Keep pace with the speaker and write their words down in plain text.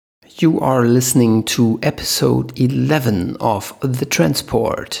You are listening to episode 11 of The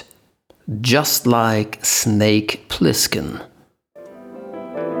Transport. Just like Snake Plissken.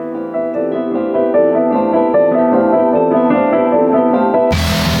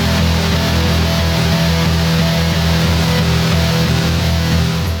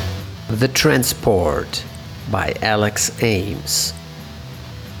 The Transport by Alex Ames.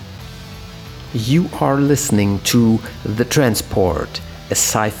 You are listening to The Transport, a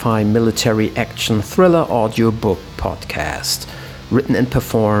sci-fi military action thriller audiobook podcast, written and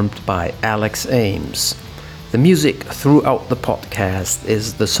performed by Alex Ames. The music throughout the podcast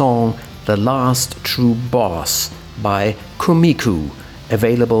is the song The Last True Boss by Kumiku,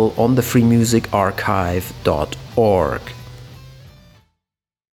 available on the freemusicarchive.org.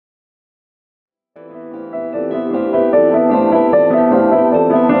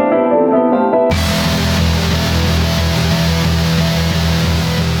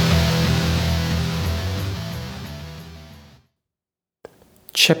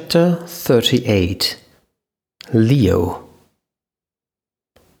 Chapter 38. Leo.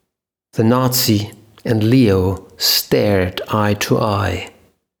 The Nazi and Leo stared eye to eye,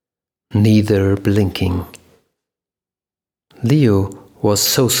 neither blinking. Leo was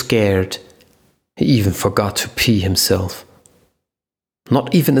so scared, he even forgot to pee himself.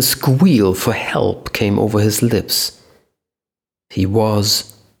 Not even a squeal for help came over his lips. He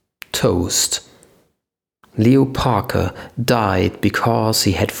was toast. Leo Parker died because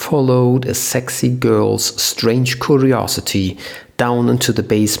he had followed a sexy girl's strange curiosity down into the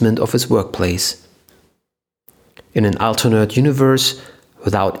basement of his workplace. In an alternate universe,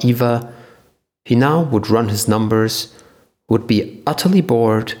 without Eva, he now would run his numbers, would be utterly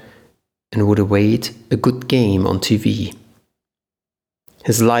bored, and would await a good game on TV.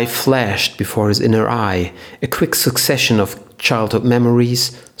 His life flashed before his inner eye, a quick succession of childhood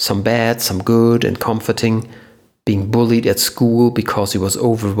memories, some bad, some good and comforting, being bullied at school because he was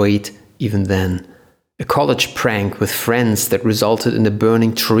overweight even then, a college prank with friends that resulted in a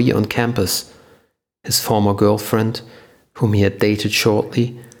burning tree on campus, his former girlfriend, whom he had dated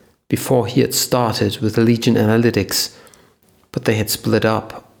shortly, before he had started with Legion Analytics, but they had split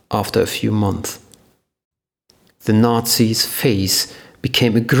up after a few months. The Nazi's face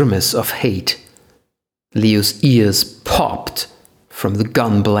became a grimace of hate. Leo's ears popped from the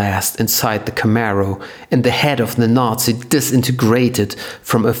gun blast inside the Camaro, and the head of the Nazi disintegrated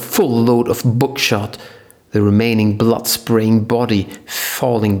from a full load of bookshot, the remaining blood-spraying body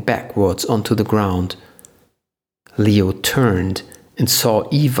falling backwards onto the ground. Leo turned and saw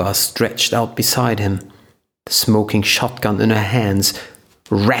Eva stretched out beside him, the smoking shotgun in her hands,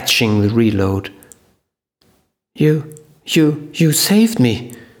 retching the reload. You saved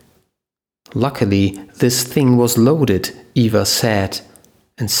me. Luckily, this thing was loaded, Eva said,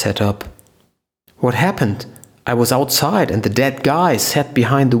 and sat up. What happened? I was outside and the dead guy sat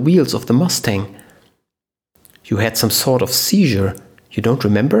behind the wheels of the Mustang. You had some sort of seizure, you don't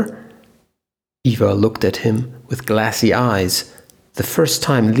remember? Eva looked at him with glassy eyes, the first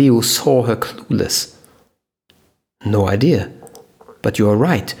time Leo saw her clueless. No idea. But you are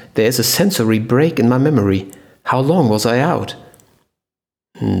right, there is a sensory break in my memory. How long was I out?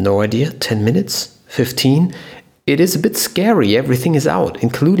 No idea, 10 minutes? 15? It is a bit scary, everything is out,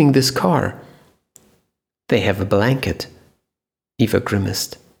 including this car. They have a blanket. Eva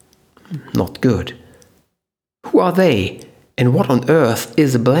grimaced. Not good. Who are they? And what on earth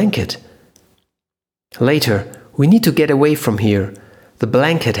is a blanket? Later, we need to get away from here. The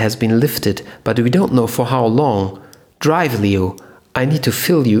blanket has been lifted, but we don't know for how long. Drive, Leo. I need to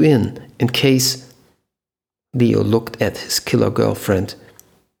fill you in case... Leo looked at his killer girlfriend.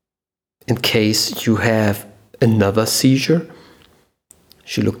 In case you have another seizure?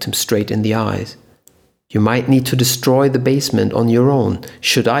 She looked him straight in the eyes. You might need to destroy the basement on your own,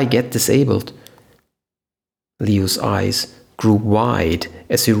 should I get disabled. Leo's eyes grew wide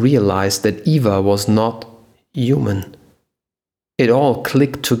as he realized that Eva was not human. It all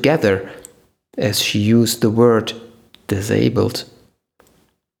clicked together as she used the word disabled.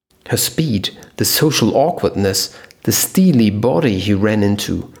 Her speed, the social awkwardness, the steely body he ran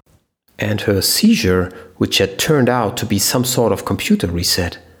into, and her seizure, which had turned out to be some sort of computer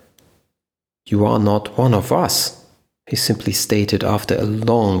reset. You are not one of us, he simply stated after a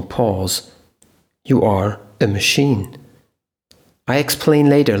long pause. You are a machine. I explain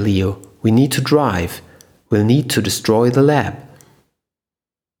later, Leo. We need to drive. We'll need to destroy the lab.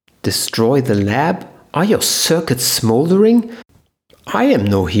 Destroy the lab? Are your circuits smoldering? I am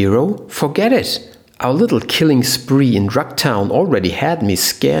no hero. Forget it. Our little killing spree in Drugtown already had me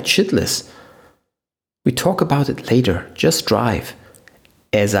scared shitless. We talk about it later. Just drive.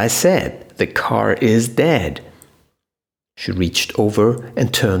 As I said, the car is dead. She reached over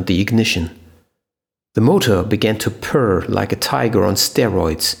and turned the ignition. The motor began to purr like a tiger on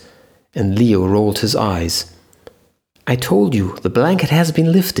steroids, and Leo rolled his eyes. I told you, the blanket has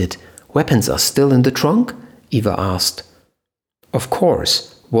been lifted. Weapons are still in the trunk? Eva asked. Of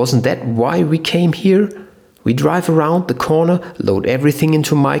course. Wasn't that why we came here? We drive around the corner, load everything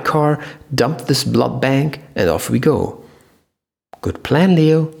into my car, dump this blood bank, and off we go. Good plan,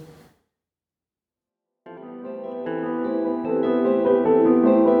 Leo.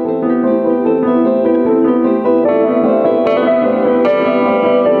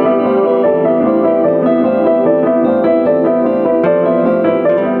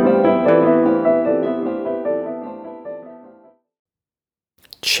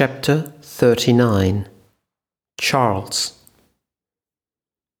 Chapter 39. Charles.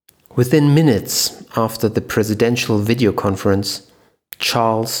 Within minutes after the presidential video conference,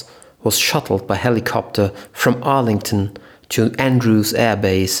 Charles was shuttled by helicopter from Arlington to Andrews Air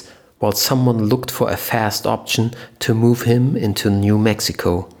Base while someone looked for a fast option to move him into New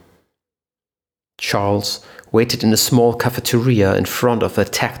Mexico. Charles waited in a small cafeteria in front of a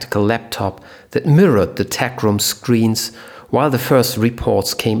tactical laptop that mirrored the tech room screens while the first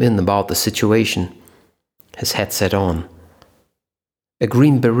reports came in about the situation. His headset on. A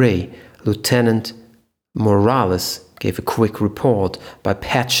Green Beret, Lieutenant Morales, gave a quick report by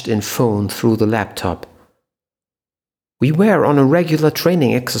patched-in phone through the laptop. We were on a regular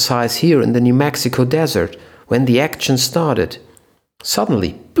training exercise here in the New Mexico desert when the action started.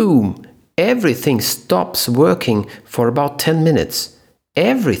 Suddenly, boom, everything stops working for about 10 minutes.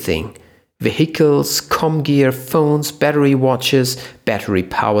 Everything. Vehicles, comm gear, phones, battery watches,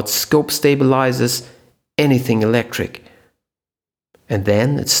 battery-powered scope stabilizers, anything electric. And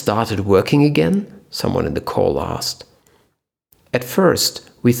then it started working again? Someone in the call asked. At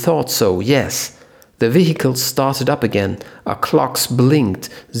first, we thought so, yes. The vehicles started up again, our clocks blinked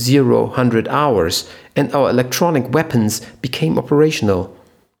 0-100 hours, and our electronic weapons became operational.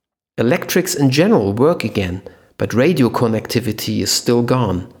 Electrics in general work again, but radio connectivity is still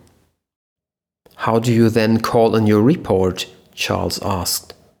gone. How do you then call in your report? Charles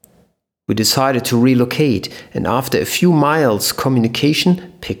asked. We decided to relocate, and after a few miles,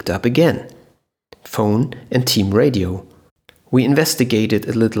 communication picked up again. Phone and team radio. We investigated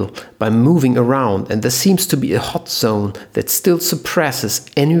a little by moving around, and there seems to be a hot zone that still suppresses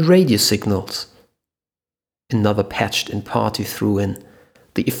any radio signals. Another patched-in party threw in.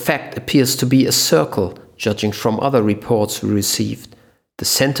 The effect appears to be a circle, judging from other reports we received. The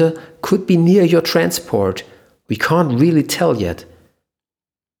center could be near your transport. We can't really tell yet.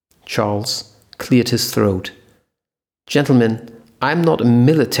 Charles cleared his throat. Gentlemen, I'm not a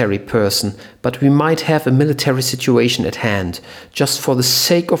military person, but we might have a military situation at hand. Just for the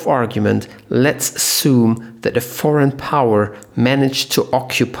sake of argument, let's assume that a foreign power managed to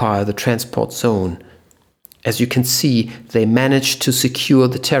occupy the transport zone. As you can see, they managed to secure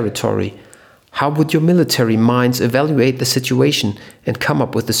the territory. How would your military minds evaluate the situation and come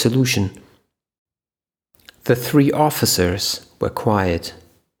up with a solution? The three officers were quiet.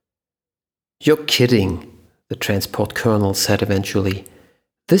 You're kidding, the transport colonel said eventually.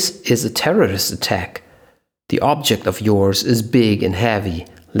 This is a terrorist attack. The object of yours is big and heavy.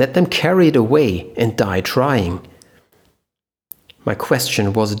 Let them carry it away and die trying. My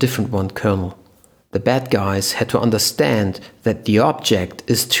question was a different one, Colonel. The bad guys had to understand that the object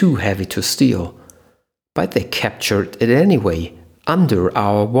is too heavy to steal. But they captured it anyway, under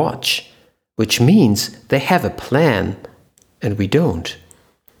our watch, which means they have a plan, and we don't.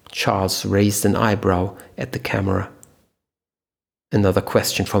 Charles raised an eyebrow at the camera. Another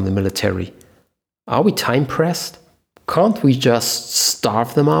question from the military. Are we time-pressed? Can't we just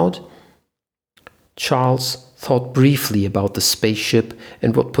starve them out? Charles thought briefly about the spaceship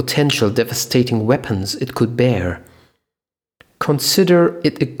and what potential devastating weapons it could bear. Consider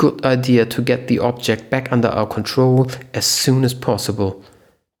it a good idea to get the object back under our control as soon as possible.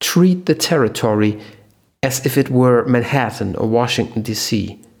 Treat the territory as if it were Manhattan or Washington,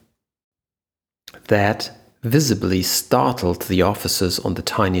 D.C. That visibly startled the officers on the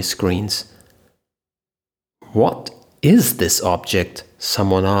tiny screens. What is this object?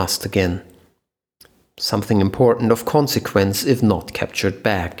 Someone asked again. Something important of consequence if not captured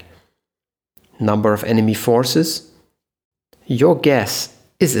back. Number of enemy forces? Your guess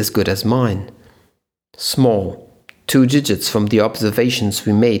is as good as mine. Small, 2 digits from the observations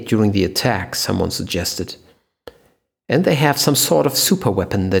we made during the attack, someone suggested. And they have some sort of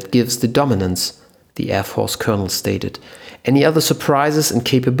superweapon that gives the dominance, the Air Force colonel stated. Any other surprises and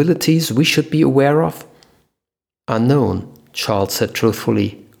capabilities we should be aware of? Unknown, Charles said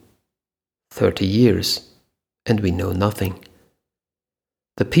truthfully. 30 years, and we know nothing.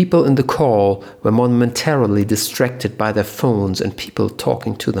 The people in the call were momentarily distracted by their phones and people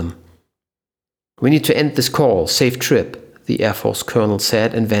talking to them. "We need to end this call. Safe trip," the Air Force colonel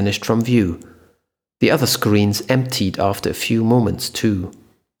said and vanished from view. The other screens emptied after a few moments, too.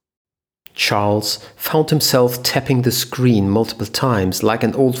 Charles found himself tapping the screen multiple times like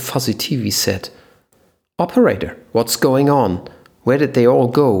an old fuzzy TV set. "Operator, what's going on? Where did they all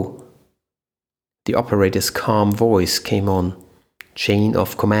go?" The operator's calm voice came on. Chain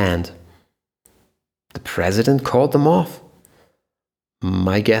of command. "The president called them off?"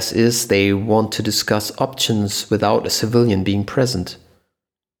 "My guess is they want to discuss options without a civilian being present."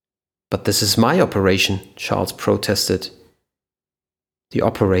 "But this is my operation," Charles protested. The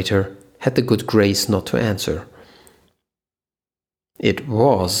operator had the good grace not to answer. "It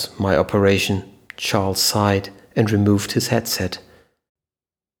was my operation," Charles sighed and removed his headset.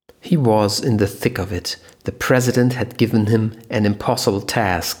 He was in the thick of it. The president had given him an impossible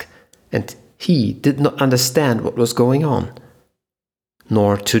task, and he did not understand what was going on,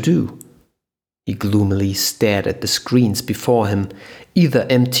 nor to do. He gloomily stared at the screens before him, either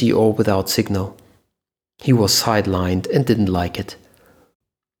empty or without signal. He was sidelined and didn't like it.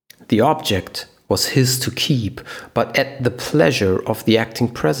 The object was his to keep, but at the pleasure of the acting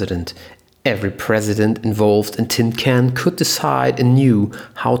president. Every president involved in Tin Can could decide anew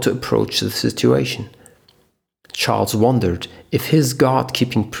how to approach the situation. Charles wondered if his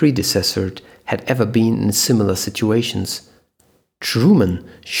God-keeping predecessor had ever been in similar situations. Truman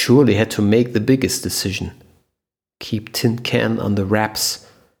surely had to make the biggest decision. Keep Tin Can under wraps,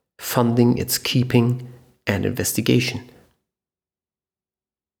 funding its keeping and investigation.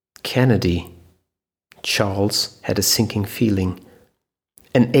 Kennedy. Charles had a sinking feeling.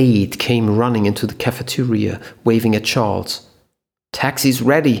 An aide came running into the cafeteria, waving at Charles. "Taxi's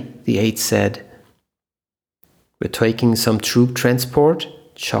ready," the aide said. "We're taking some troop transport?"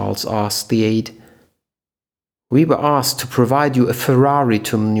 Charles asked the aide. "We were asked to provide you a Ferrari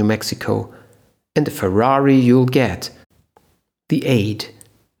to New Mexico, and a Ferrari you'll get." The aide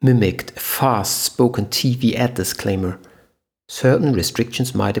mimicked a fast-spoken TV ad disclaimer. Certain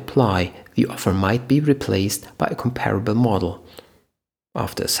restrictions might apply. The offer might be replaced by a comparable model.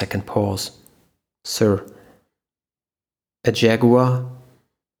 After a second pause. "Sir." "A Jaguar?"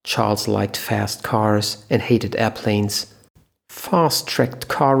 Charles liked fast cars and hated airplanes. Fast-tracked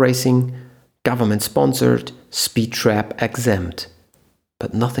car racing, government-sponsored, speed trap exempt.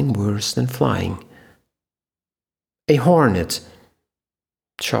 But nothing worse than flying. "A Hornet."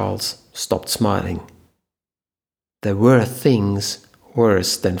 Charles stopped smiling. There were things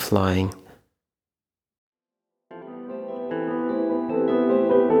worse than flying.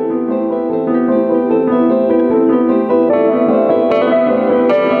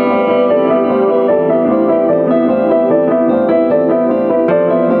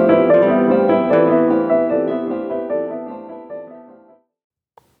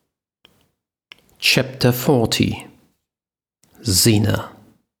 Chapter 40. Xena.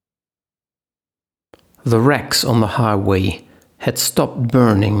 The wrecks on the highway had stopped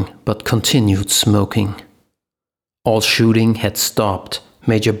burning but continued smoking. All shooting had stopped.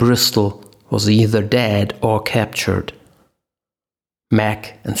 Major Bristol was either dead or captured.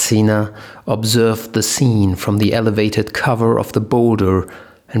 Mac and Xena observed the scene from the elevated cover of the boulder,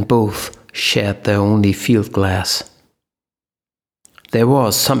 and both shared their only field glass. There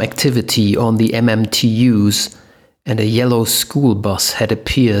was some activity on the MMTUs, and a yellow school bus had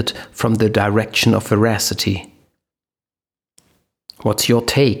appeared from the direction of Veracity. "What's your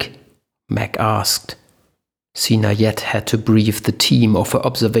take?" Mac asked. Xena yet had to brief the team of her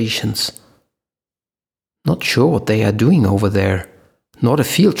observations. "Not sure what they are doing over there. Not a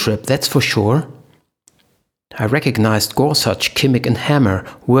field trip, that's for sure. I recognized Gorsuch, Kimmick and Hammer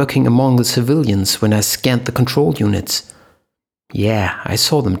working among the civilians when I scanned the control units. Yeah, I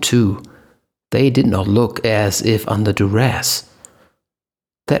saw them too. They did not look as if under duress.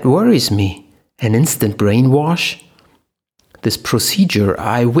 That worries me. An instant brainwash? This procedure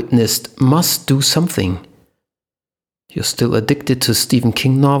I witnessed must do something." "You're still addicted to Stephen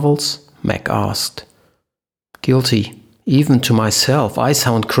King novels?" Mac asked. "Guilty. Even to myself, I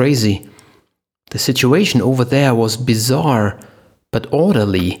sound crazy. The situation over there was bizarre, but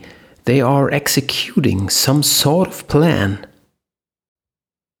orderly. They are executing some sort of plan."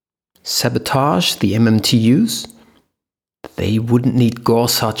 "Sabotage the MMTUs? They wouldn't need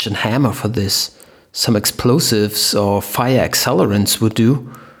Gorsuch and Hammer for this. Some explosives or fire accelerants would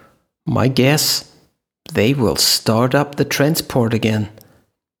do. My guess, they will start up the transport again."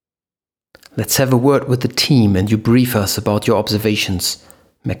 Let's have a word with the team and you brief us about your observations,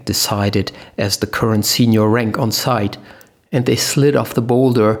 Mac decided as the current senior rank on site, and they slid off the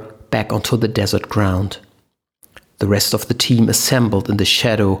boulder back onto the desert ground. The rest of the team assembled in the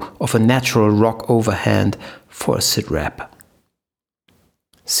shadow of a natural rock overhand for a sitrep.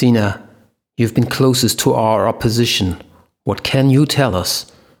 Sina, you've been closest to our opposition. What can you tell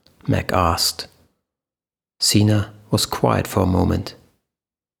us? Mac asked. Sina was quiet for a moment.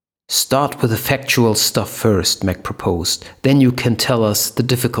 Start with the factual stuff first, Mac proposed. Then you can tell us the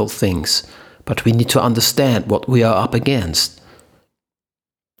difficult things. But we need to understand what we are up against.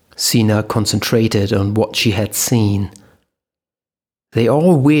 Sina concentrated on what she had seen. They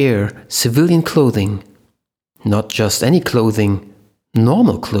all wear civilian clothing. Not just any clothing,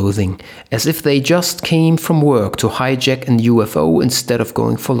 normal clothing, as if they just came from work to hijack an UFO instead of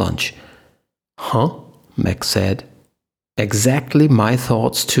going for lunch. Huh? Mac said. Exactly my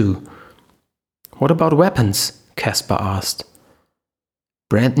thoughts too. What about weapons? Casper asked.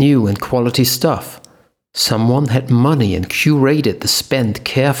 Brand new and quality stuff. Someone had money and curated the spend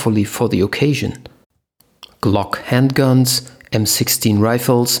carefully for the occasion. Glock handguns, M16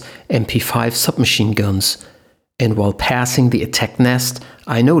 rifles, MP5 submachine guns. And while passing the attack nest,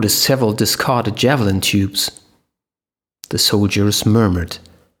 I noticed several discarded javelin tubes. The soldiers murmured.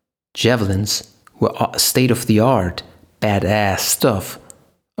 Javelins were state-of-the-art, badass stuff.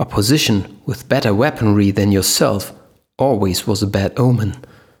 Opposition with better weaponry than yourself always was a bad omen.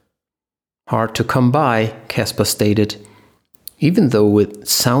 Hard to come by, Casper stated. Even though it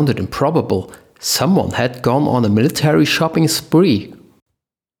sounded improbable, someone had gone on a military shopping spree.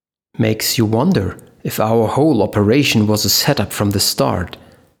 Makes you wonder if our whole operation was a setup from the start.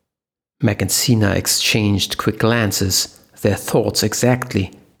 Mac and Sina exchanged quick glances, their thoughts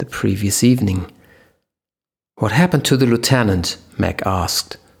exactly the previous evening. What happened to the lieutenant? Mac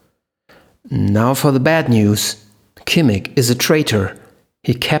asked. Now for the bad news. Kimmich is a traitor.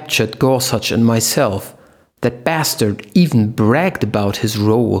 He captured Gorsuch and myself. That bastard even bragged about his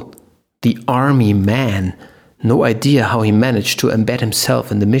role. The army man. No idea how he managed to embed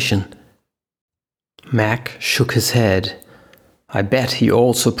himself in the mission. Mac shook his head. I bet he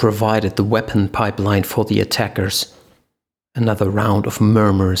also provided the weapon pipeline for the attackers. Another round of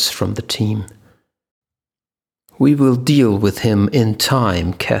murmurs from the team. We will deal with him in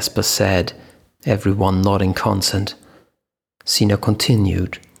time, Casper said, everyone nodding consent. Sina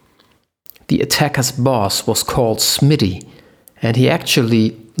continued. The attacker's boss was called Smitty, and he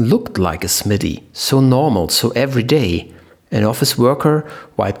actually looked like a Smitty, so normal, so everyday. An office worker,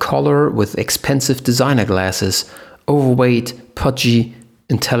 white collar with expensive designer glasses, overweight, pudgy,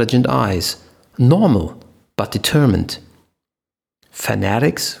 intelligent eyes. Normal, but determined.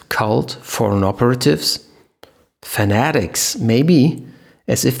 Fanatics, cult, foreign operatives? Fanatics, maybe,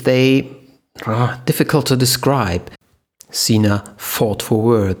 as if they... difficult to describe. Sina fought for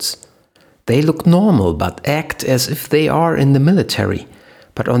words. They look normal, but act as if they are in the military.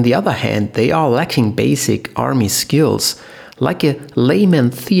 But on the other hand, they are lacking basic army skills, like a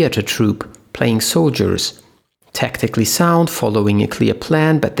layman theater troupe playing soldiers. Tactically sound, following a clear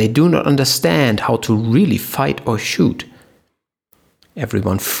plan, but they do not understand how to really fight or shoot.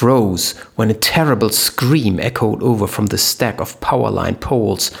 Everyone froze when a terrible scream echoed over from the stack of power line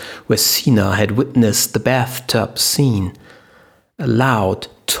poles where Sina had witnessed the bathtub scene. A loud,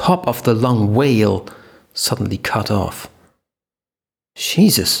 top-of-the-lung wail suddenly cut off.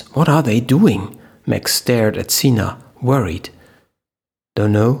 Jesus, what are they doing? Max stared at Sina, worried.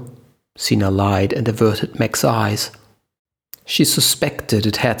 Don't know, Sina lied and averted Max's eyes. She suspected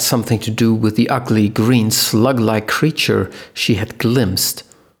it had something to do with the ugly, green, slug-like creature she had glimpsed.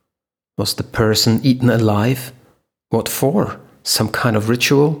 Was the person eaten alive? What for? Some kind of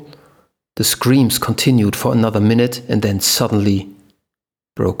ritual? The screams continued for another minute and then suddenly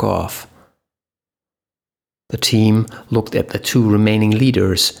broke off. The team looked at the two remaining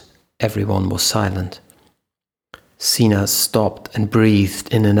leaders. Everyone was silent. Sina stopped and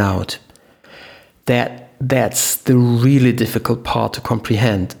breathed in and out. That's the really difficult part to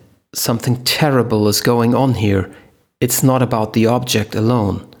comprehend. Something terrible is going on here. It's not about the object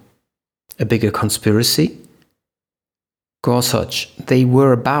alone. A bigger conspiracy? Gorsuch, they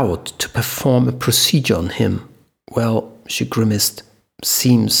were about to perform a procedure on him. Well, she grimaced.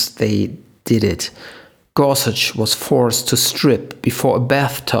 Seems they did it. Gorsuch was forced to strip before a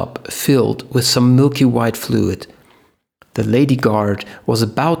bathtub filled with some milky white fluid. The lady guard was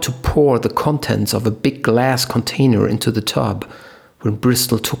about to pour the contents of a big glass container into the tub when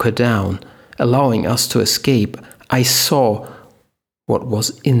Bristol took her down, allowing us to escape. I saw what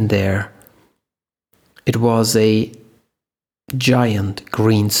was in there. It was a giant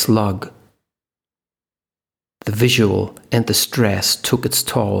green slug, The visual and the stress took its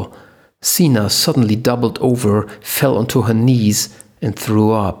toll. Sina suddenly doubled over, fell onto her knees, and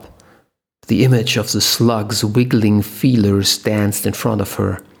threw up. The image of the slug's wiggling feelers danced in front of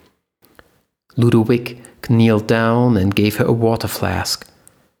her. Ludovic kneeled down and gave her a water flask.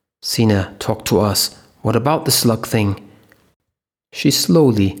 Sina, talk to us. What about the slug thing? She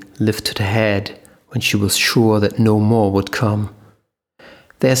slowly lifted her head when she was sure that no more would come.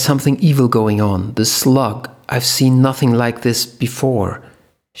 There's something evil going on. The slug. I've seen nothing like this before,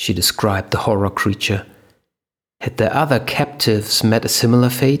 she described the horror creature. Had the other captives met a similar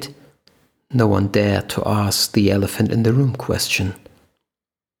fate? No one dared to ask the elephant in the room question.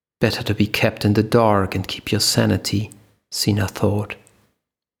 Better to be kept in the dark and keep your sanity, Sina thought.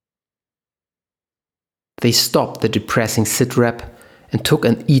 They stopped the depressing sit-rep and took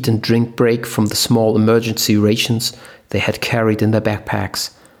an eat and drink break from the small emergency rations they had carried in their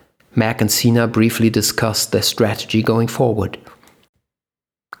backpacks. Mac and Sina briefly discussed their strategy going forward.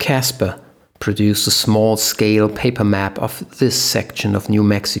 Casper produced a small-scale paper map of this section of New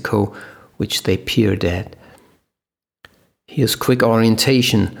Mexico, which they peered at. Here's quick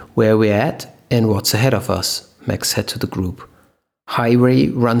orientation where we're at and what's ahead of us, Mac said to the group. Highway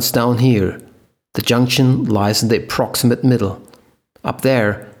runs down here. The junction lies in the approximate middle. Up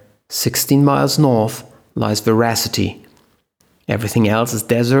there, 16 miles north, lies Veracity. Everything else is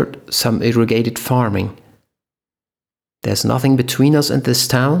desert, some irrigated farming. There's nothing between us and this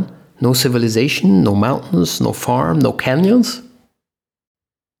town? No civilization, no mountains, no farm, no canyons?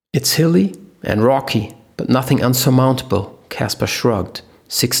 It's hilly and rocky, but nothing unsurmountable, Casper shrugged.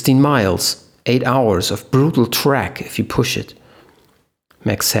 16 miles, 8 hours of brutal track if you push it.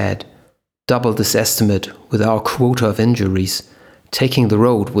 Mac said, double this estimate with our quota of injuries. Taking the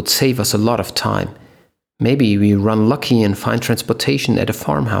road would save us a lot of time. Maybe we run lucky and find transportation at a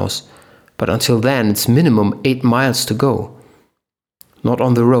farmhouse, but until then it's minimum 8 miles to go. Not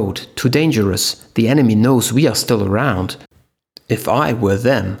on the road, too dangerous. The enemy knows we are still around. If I were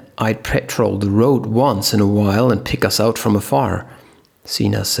them, I'd patrol the road once in a while and pick us out from afar,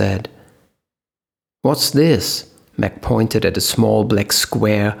 Sina said. What's this? Mac pointed at a small black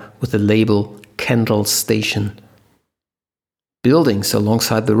square with the label Kendall Station. Buildings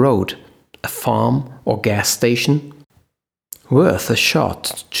alongside the road. A farm or gas station? Worth a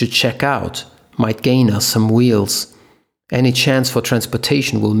shot to check out. Might gain us some wheels. Any chance for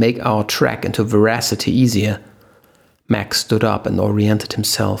transportation will make our trek into Veracity easier. Mac stood up and oriented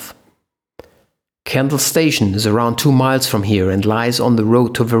himself. Kendall Station is around 2 miles from here and lies on the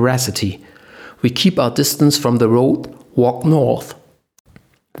road to Veracity. We keep our distance from the road, walk north.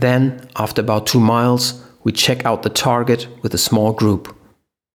 Then, after about 2 miles, we check out the target with a small group.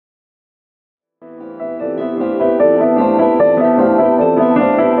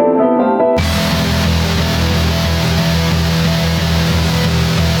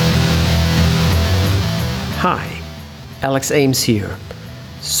 Hi, Alex Ames here.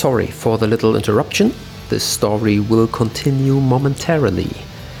 Sorry for the little interruption. This story will continue momentarily.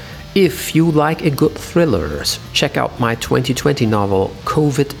 If you like a good thriller, check out my 2020 novel,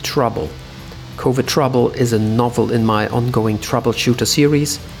 COVID Trouble. COVID Trouble is a novel in my ongoing troubleshooter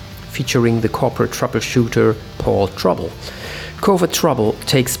series, featuring the corporate troubleshooter Paul Trouble. COVID Trouble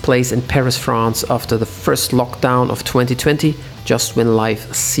takes place in Paris, France after the first lockdown of 2020, just when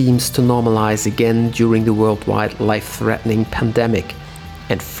life seems to normalize again during the worldwide life-threatening pandemic.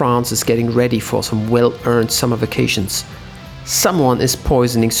 And France is getting ready for some well-earned summer vacations. Someone is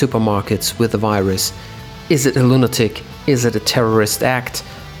poisoning supermarkets with the virus. Is it a lunatic? Is it a terrorist act?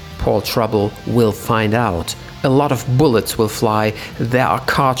 Paul Trouble will find out. A lot of bullets will fly. There are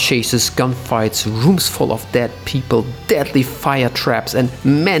car chases, gunfights, rooms full of dead people, deadly fire traps, and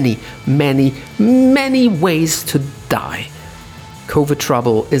many, many, many ways to die. COVID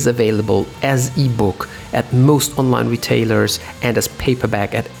Trouble is available as ebook at most online retailers and as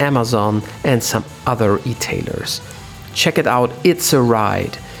paperback at Amazon and some other e-tailers. Check it out, it's a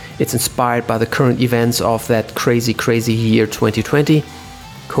ride. It's inspired by the current events of that crazy, crazy year 2020.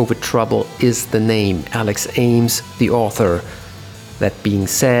 COVID Trouble is the name, Alex Ames, the author. That being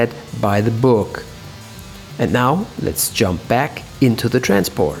said, buy the book. And now, let's jump back into the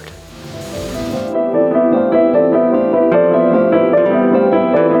transport.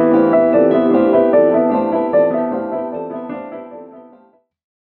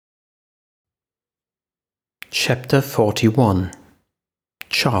 Chapter 41.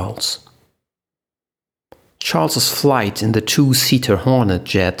 Charles. Charles's flight in the 2-seater Hornet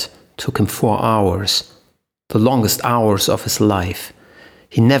jet took him 4 hours, the longest hours of his life.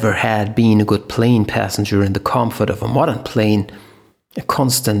 He never had been a good plane passenger in the comfort of a modern plane, a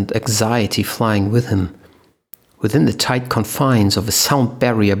constant anxiety flying with him. Within the tight confines of a sound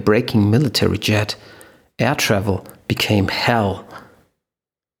barrier-breaking military jet, air travel became hell.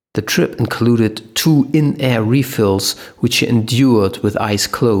 The trip included 2 in-air refills, which he endured with eyes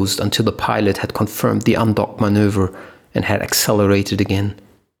closed until the pilot had confirmed the undock maneuver and had accelerated again.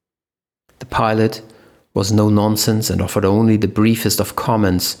 The pilot was no nonsense and offered only the briefest of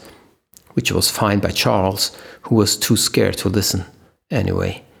comments, which was fine by Charles, who was too scared to listen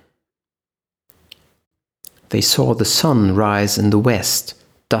anyway. They saw the sun rise in the west,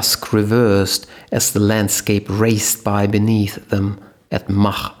 dusk reversed as the landscape raced by beneath them at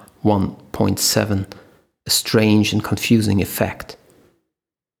Mach 1.7, a strange and confusing effect.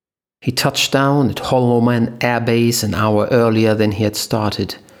 He touched down at Hollow Man Air Base an hour earlier than he had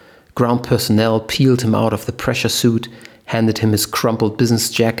started. Ground personnel peeled him out of the pressure suit, handed him his crumpled business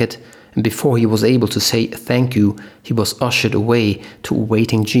jacket, and before he was able to say thank you, he was ushered away to a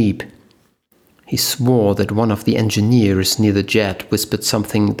waiting jeep. He swore that one of the engineers near the jet whispered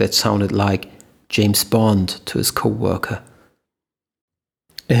something that sounded like James Bond to his co-worker.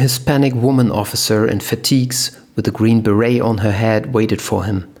 A Hispanic woman officer in fatigues with a green beret on her head waited for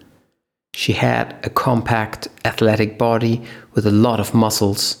him. She had a compact, athletic body with a lot of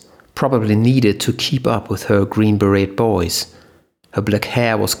muscles, probably needed to keep up with her Green Beret boys. Her black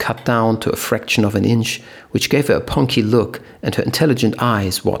hair was cut down to a fraction of an inch, which gave her a punky look, and her intelligent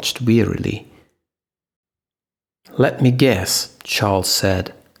eyes watched wearily. "Let me guess," Charles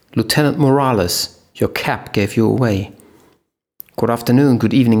said. "Lieutenant Morales, your cap gave you away." "Good afternoon,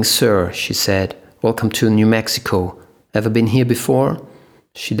 good evening, sir," she said. "Welcome to New Mexico. Ever been here before?"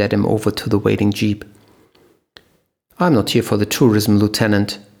 She led him over to the waiting jeep. "I'm not here for the tourism,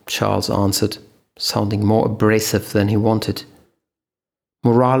 Lieutenant," Charles answered, sounding more abrasive than he wanted.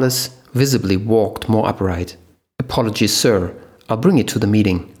 Morales visibly walked more upright. "Apologies, sir. I'll bring you to the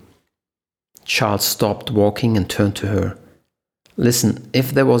meeting." Charles stopped walking and turned to her. "Listen,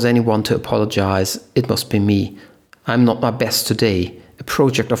 if there was anyone to apologize, it must be me. I'm not my best today. A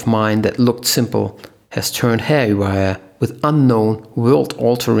project of mine that looked simple has turned haywire with unknown,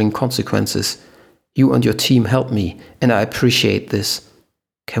 world-altering consequences. You and your team helped me, and I appreciate this.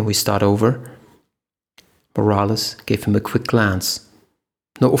 Can we start over?" Morales gave him a quick glance.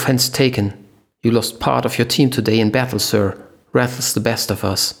 "No offense taken. You lost part of your team today in battle, sir. Rattle's the best of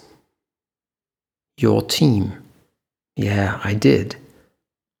us." "Your team?" "Yeah, I did."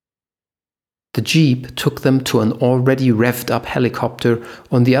 The jeep took them to an already revved-up helicopter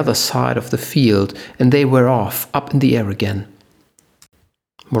on the other side of the field, and they were off, up in the air again.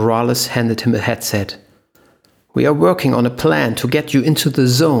 Morales handed him a headset. "We are working on a plan to get you into the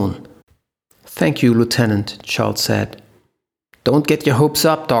zone." "Thank you, Lieutenant," Charles said. "Don't get your hopes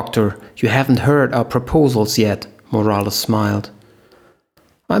up, Doctor. You haven't heard our proposals yet," Morales smiled.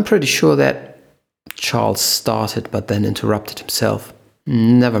 "I'm pretty sure that—" Charles started, but then interrupted himself.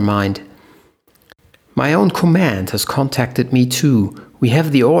 "Never mind. My own command has contacted me too. We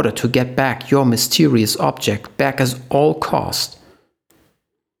have the order to get back your mysterious object, back at all cost.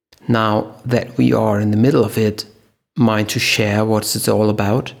 Now that we are in the middle of it, mind to share what it's all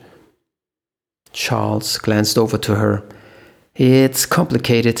about?" Charles glanced over to her. "It's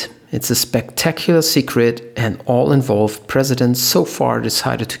complicated. It's a spectacular secret, and all involved presidents so far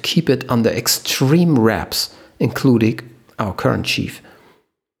decided to keep it under extreme wraps, including our current chief."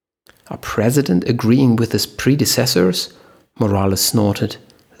 "A president agreeing with his predecessors?" Morales snorted.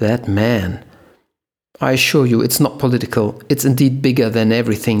 "That man. I assure you it's not political. It's indeed bigger than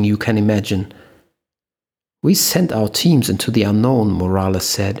everything you can imagine." "We sent our teams into the unknown," Morales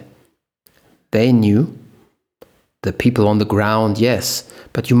said. "They knew?" "The people on the ground, yes,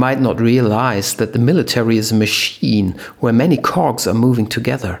 but you might not realize that the military is a machine where many cogs are moving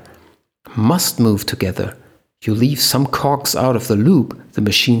together. Must move together. You leave some cogs out of the loop, the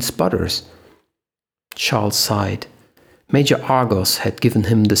machine sputters." Charles sighed. Major Argos had given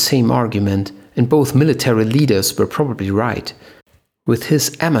him the same argument, and both military leaders were probably right. With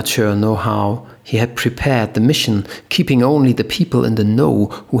his amateur know-how, he had prepared the mission, keeping only the people in the know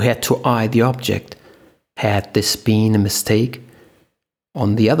who had to eye the object. Had this been a mistake?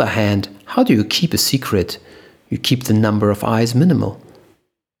 On the other hand, how do you keep a secret? You keep the number of eyes minimal.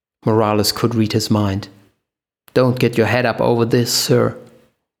 Morales could read his mind. "Don't get your head up over this, sir.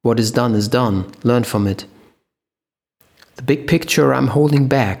 What is done. Learn from it." "The big picture I'm holding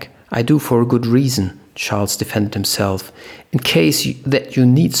back. I do for a good reason," Charles defended himself. "In case that you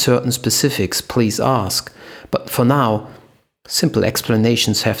need certain specifics, please ask. But for now, simple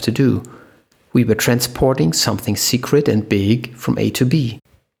explanations have to do. We were transporting something secret and big from A to B.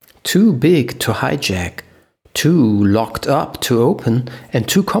 Too big to hijack. Too locked up to open and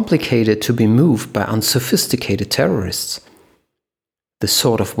too complicated to be moved by unsophisticated terrorists. The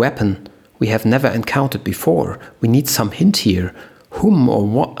sort of weapon we have never encountered before. We need some hint here. Whom or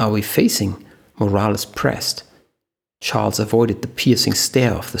what are we facing? Morales pressed. Charles avoided the piercing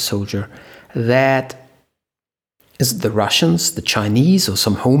stare of the soldier. That... Is it the Russians, the Chinese, or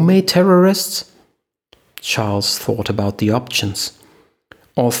some homemade terrorists? Charles thought about the options.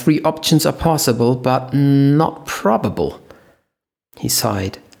 All three options are possible, but not probable. He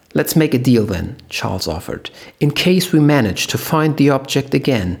sighed. Let's make a deal then, Charles offered. In case we manage to find the object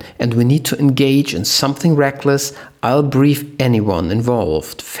again and we need to engage in something reckless, I'll brief anyone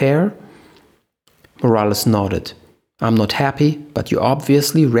involved. Fair? Morales nodded. I'm not happy, but you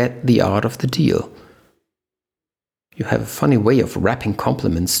obviously read the art of the deal. You have a funny way of wrapping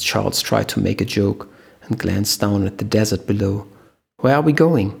compliments, Charles tried to make a joke and glanced down at the desert below. Where are we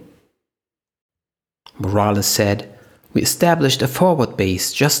going? Morales said, We established a forward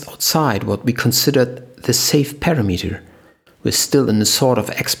base just outside what we considered the safe perimeter. We're still in a sort of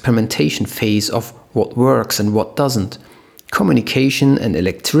experimentation phase of what works and what doesn't, communication and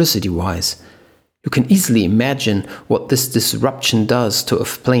electricity-wise. You can easily imagine what this disruption does to a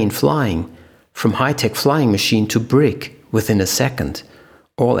plane flying, from high-tech flying machine to brick within a second.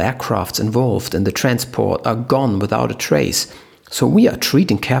 All aircrafts involved in the transport are gone without a trace, so we are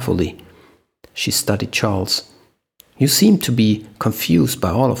treating carefully. She studied Charles. You seem to be confused by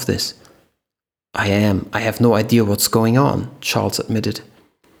all of this. I am. I have no idea what's going on, Charles admitted.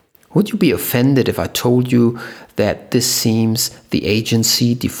 Would you be offended if I told you that this seems the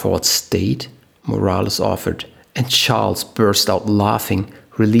agency default state? Morales offered, and Charles burst out laughing,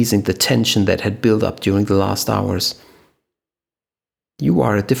 releasing the tension that had built up during the last hours. You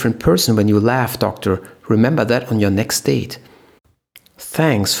are a different person when you laugh, Doctor. Remember that on your next date.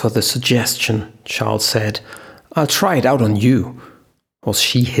 Thanks for the suggestion, Charles said. I'll try it out on you. Was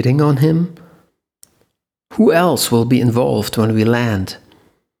she hitting on him? Who else will be involved when we land?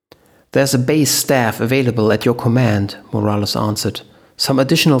 There's a base staff available at your command, Morales answered. Some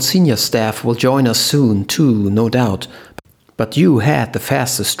additional senior staff will join us soon, too, no doubt. But you had the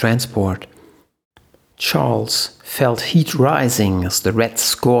fastest transport. Charles felt heat rising as the red,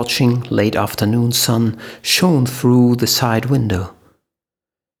 scorching, late afternoon sun shone through the side window.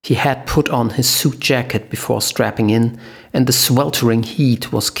 He had put on his suit jacket before strapping in, and the sweltering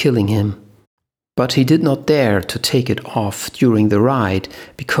heat was killing him. But he did not dare to take it off during the ride,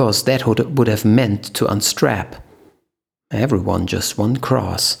 because that would have meant to unstrap. Everyone just one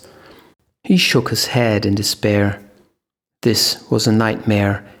cross. He shook his head in despair. This was a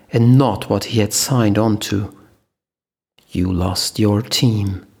nightmare, and not what he had signed on to. You lost your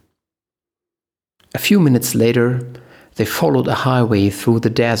team. A few minutes later, they followed a highway through the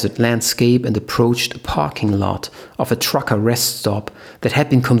desert landscape and approached a parking lot of a trucker rest stop that had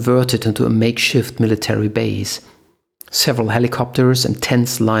been converted into a makeshift military base. Several helicopters and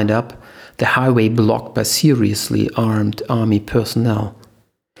tents lined up, the highway blocked by seriously armed army personnel.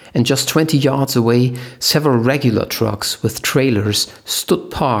 And just 20 yards away, several regular trucks with trailers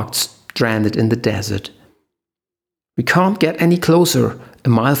stood parked, stranded in the desert. We can't get any closer. A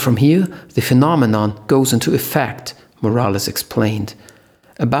mile from here, the phenomenon goes into effect, Morales explained.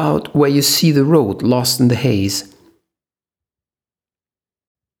 About where you see the road lost in the haze.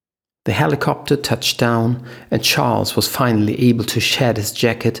 The helicopter touched down, and Charles was finally able to shed his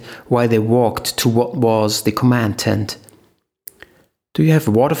jacket while they walked to what was the command tent. Do you have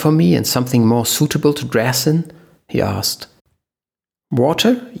water for me and something more suitable to dress in? He asked.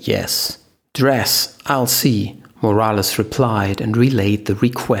 Water? Yes. Dress, I'll see, Morales replied and relayed the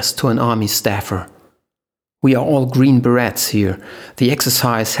request to an army staffer. We are all Green Berets here. The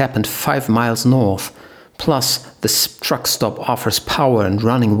exercise happened 5 miles north. Plus, the truck stop offers power and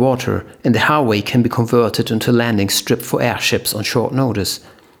running water, and the highway can be converted into a landing strip for airships on short notice.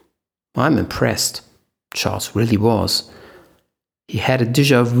 I'm impressed. Charles really was. He had a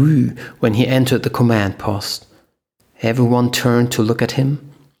déjà vu when he entered the command post. Everyone turned to look at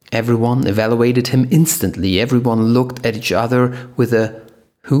him. Everyone evaluated him instantly. Everyone looked at each other with a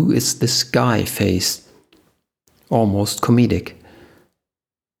 "who is this guy" face. Almost comedic.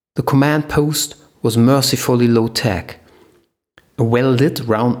 The command post was mercifully low-tech. A well-lit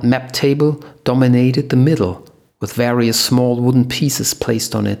round map table dominated the middle, with various small wooden pieces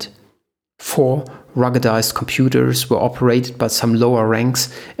placed on it. 4 ruggedized computers were operated by some lower ranks,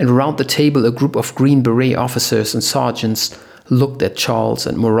 and around the table a group of Green Beret officers and sergeants looked at Charles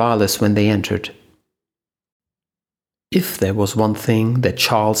and Morales when they entered. If there was one thing that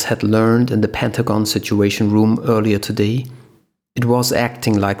Charles had learned in the Pentagon Situation Room earlier today, it was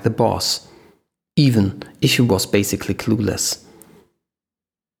acting like the boss. even if he was basically clueless.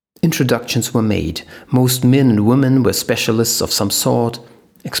 Introductions were made. Most men and women were specialists of some sort: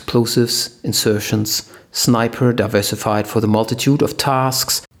 explosives, insertions, sniper, diversified for the multitude of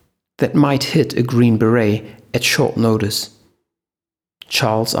tasks that might hit a Green Beret at short notice.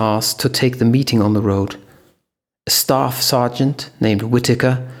 Charles asked to take the meeting on the road. A staff sergeant named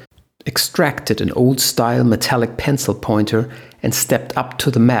Whitaker extracted an old-style metallic pencil pointer and stepped up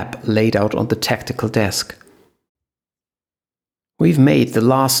to the map laid out on the tactical desk. We've made the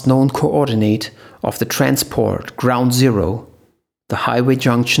last known coordinate of the transport, Ground Zero, the highway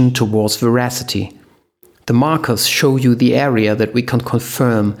junction towards Veracity. The markers show you the area that we can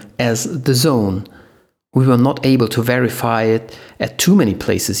confirm as the zone. We were not able to verify it at too many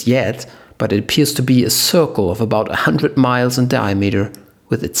places yet, but it appears to be a circle of about 100 miles in diameter,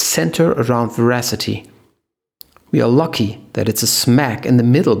 with its center around Veracity. We are lucky that it's a smack in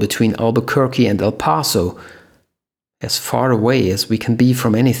the middle between Albuquerque and El Paso, as far away as we can be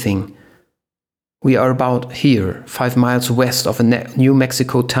from anything. We are about here, 5 miles west of a New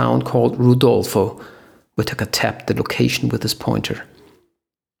Mexico town called Rudolfo. Whitaker tapped the location with his pointer.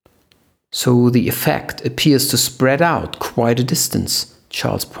 So the effect appears to spread out quite a distance.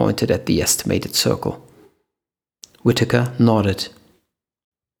 Charles pointed at the estimated circle. Whitaker nodded.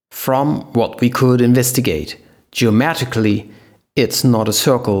 From what we could investigate, geometrically, it's not a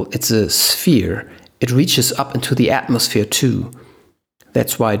circle, it's a sphere. It reaches up into the atmosphere too.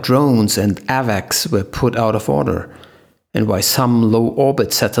 That's why drones and AVACs were put out of order, and why some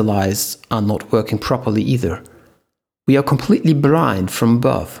low-orbit satellites are not working properly either. We are completely blind from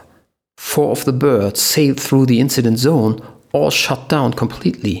above. 4 of the birds sailed through the incident zone, all shut down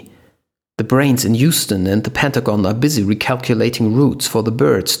completely. The brains in Houston and the Pentagon are busy recalculating routes for the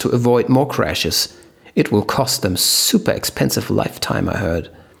birds to avoid more crashes. It will cost them super expensive lifetime, I heard.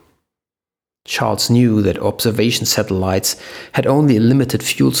 Charles knew that observation satellites had only a limited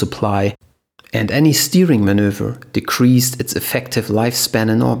fuel supply, and any steering maneuver decreased its effective lifespan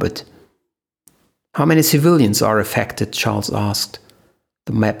in orbit. How many civilians are affected? Charles asked.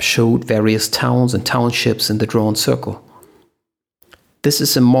 The map showed various towns and townships in the drawn circle. This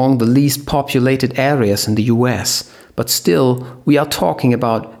is among the least populated areas in the US, but still, we are talking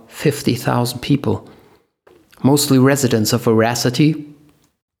about 50,000 people, mostly residents of Veracity,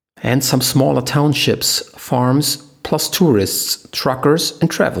 and some smaller townships, farms, plus tourists, truckers, and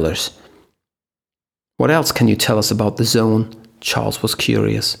travelers. What else can you tell us about the zone? Charles was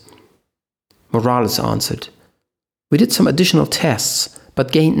curious. Morales answered. We did some additional tests,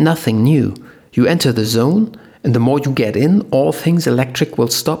 but gained nothing new. You enter the zone, and the more you get in, all things electric will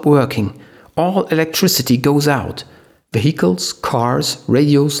stop working. All electricity goes out. Vehicles, cars,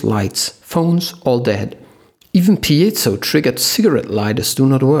 radios, lights, phones, all dead. Even piezo-triggered cigarette lighters do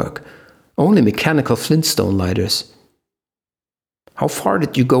not work. Only mechanical Flintstone lighters. How far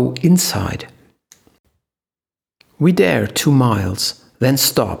did you go inside? We dared 2 miles, then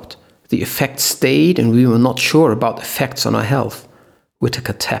stopped. The effect stayed, and we were not sure about effects on our health.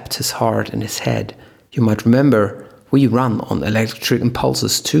 Whitaker tapped his heart and his head. You might remember, we run on electric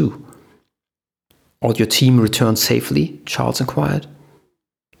impulses too. All your team returned safely? Charles inquired.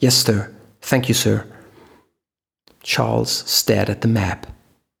 Yes, sir. Thank you, sir. Charles stared at the map.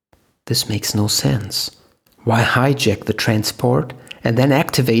 This makes no sense. Why hijack the transport and then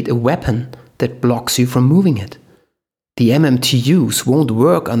activate a weapon that blocks you from moving it? The MMTUs won't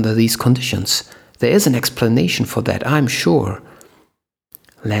work under these conditions. There is an explanation for that, I'm sure.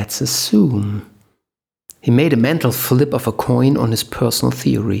 Let's assume. He made a mental flip of a coin on his personal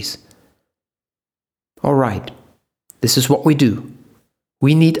theories. All right, this is what we do.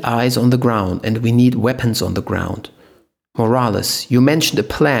 We need eyes on the ground, and we need weapons on the ground. Morales, you mentioned a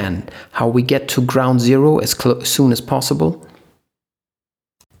plan, how we get to Ground Zero as soon as possible?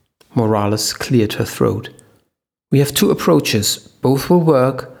 Morales cleared her throat. We have 2 approaches. Both will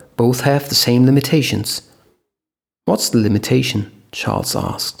work. Both have the same limitations. What's the limitation? Charles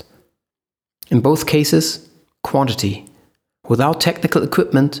asked. In both cases, quantity. Without technical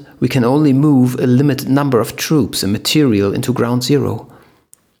equipment, we can only move a limited number of troops and material into Ground Zero.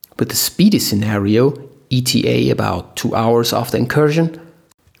 With the speedy scenario, ETA about 2 hours after incursion,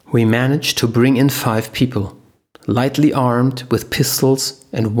 we managed to bring in 5 people, lightly armed with pistols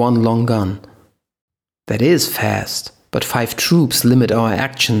and 1 long gun. That is fast, but 5 troops limit our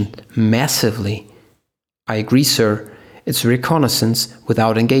action massively. I agree, sir. It's reconnaissance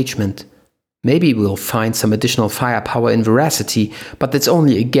without engagement. Maybe we'll find some additional firepower in Veracity, but that's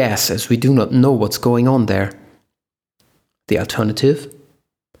only a guess as we do not know what's going on there. The alternative?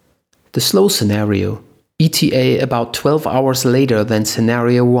 The slow scenario, ETA about 12 hours later than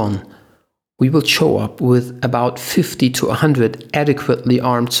scenario 1. We will show up with about 50 to 100 adequately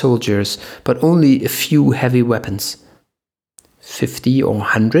armed soldiers, but only a few heavy weapons. 50 or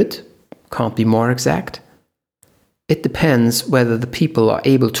 100? Can't be more exact. It depends whether the people are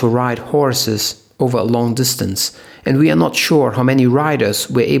able to ride horses over a long distance, and we are not sure how many riders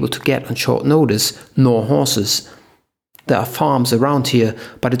we're able to get on short notice, nor horses. There are farms around here,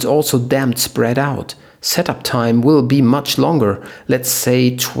 but it's also damned spread out. Setup time will be much longer. Let's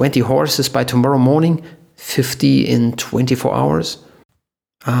say 20 horses by tomorrow morning, 50 in 24 hours.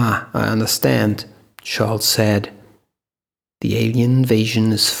 Ah, I understand, Charles said. The alien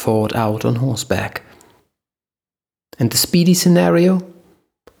invasion is fought out on horseback. And the speedy scenario?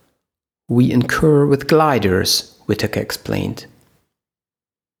 We incur with gliders, Whitaker explained.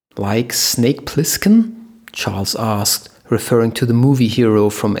 Like Snake Plissken? Charles asked, referring to the movie hero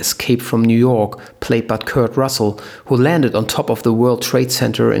from Escape from New York, played by Kurt Russell, who landed on top of the World Trade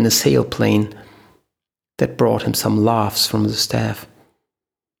Center in a sailplane. That brought him some laughs from the staff.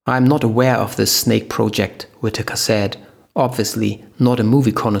 I am not aware of this snake project, Whitaker said, obviously not a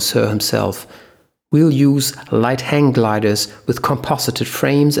movie connoisseur himself. We'll use light hang gliders with composited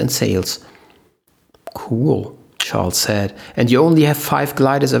frames and sails. Cool, Charles said, and you only have 5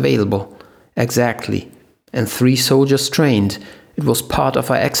 gliders available. Exactly. And 3 soldiers trained. It was part of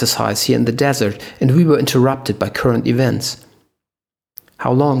our exercise here in the desert, and we were interrupted by current events.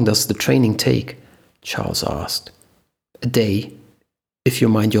 How long does the training take? Charles asked. A day, if you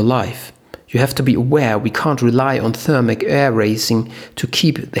mind your life. You have to be aware we can't rely on thermic air racing to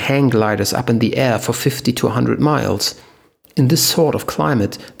keep the hang gliders up in the air for 50 to 100 miles. In this sort of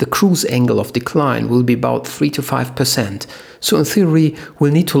climate, the cruise angle of decline will be about 3 to 5%. So in theory,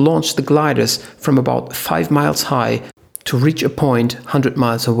 we'll need to launch the gliders from about 5 miles high to reach a point 100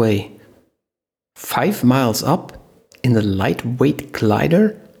 miles away. 5 miles up? In a lightweight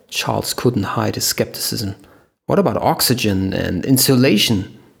glider? Charles couldn't hide his skepticism. What about oxygen and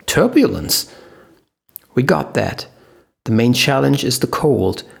insulation? Turbulence? We got that. The main challenge is the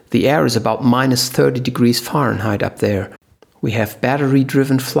cold. The air is about minus 30 degrees Fahrenheit up there. We have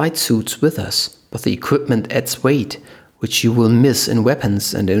battery-driven flight suits with us, but the equipment adds weight, which you will miss in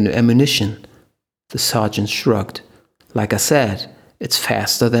weapons and in ammunition. The sergeant shrugged. Like I said, it's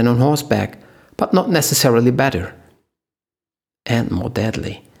faster than on horseback, but not necessarily better. And more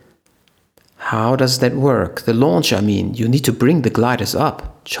deadly. How does that work? The launch, I mean. You need to bring the gliders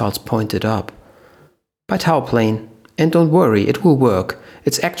up, Charles pointed up. By towplane. And don't worry, it will work.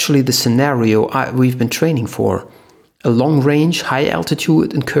 It's actually the scenario we've been training for. A long-range,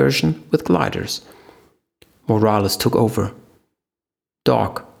 high-altitude incursion with gliders. Morales took over.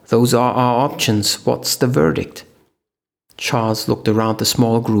 Doc, those are our options. What's the verdict? Charles looked around the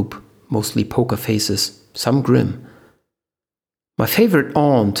small group, mostly poker faces, some grim. My favorite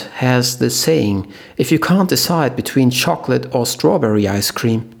aunt has this saying, if you can't decide between chocolate or strawberry ice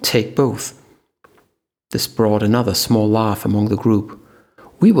cream, take both. This brought another small laugh among the group.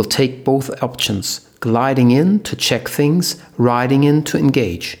 We will take both options, gliding in to check things, riding in to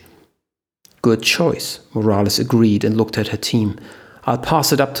engage. Good choice, Morales agreed and looked at her team. I'll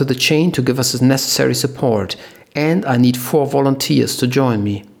pass it up to the chain to give us the necessary support, and I need 4 volunteers to join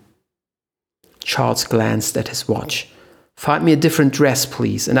me. Charles glanced at his watch. Find me a different dress,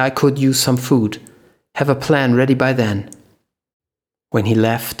 please, and I could use some food. Have a plan ready by then. When he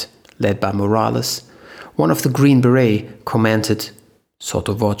left, led by Morales, one of the Green Beret commented,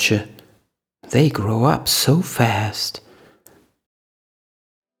 sotto voce, they grow up so fast.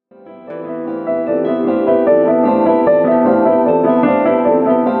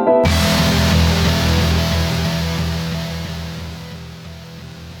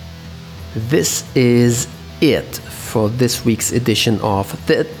 This is it for this week's edition of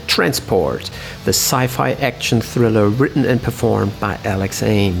The Transport, the sci-fi action thriller written and performed by Alex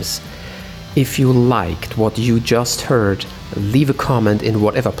Ames. If you liked what you just heard, leave a comment in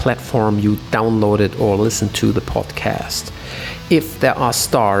whatever platform you downloaded or listened to the podcast. If there are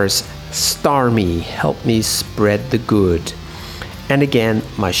stars, star me, help me spread the good. And again,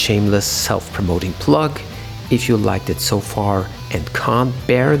 my shameless self-promoting plug. If you liked it so far and can't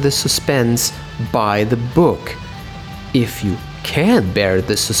bear the suspense, buy the book. If you can bear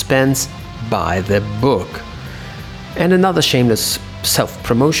the suspense, buy the book. And another shameless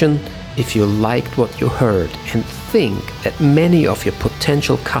self-promotion, if you liked what you heard and think that many of your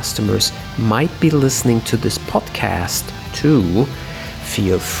potential customers might be listening to this podcast too,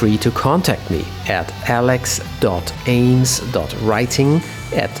 feel free to contact me at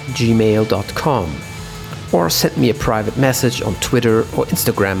alex.ames.writing@gmail.com or send me a private message on Twitter or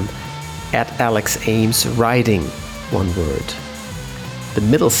Instagram at AlexAmesWriting, one word. The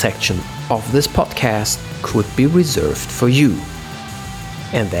middle section of this podcast could be reserved for you.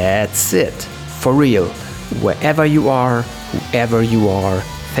 And that's it, for real. Wherever you are, whoever you are,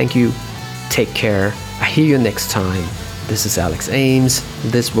 thank you, take care, I hear you next time. This is Alex Ames,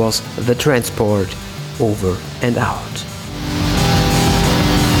 this was The Transport, over and out.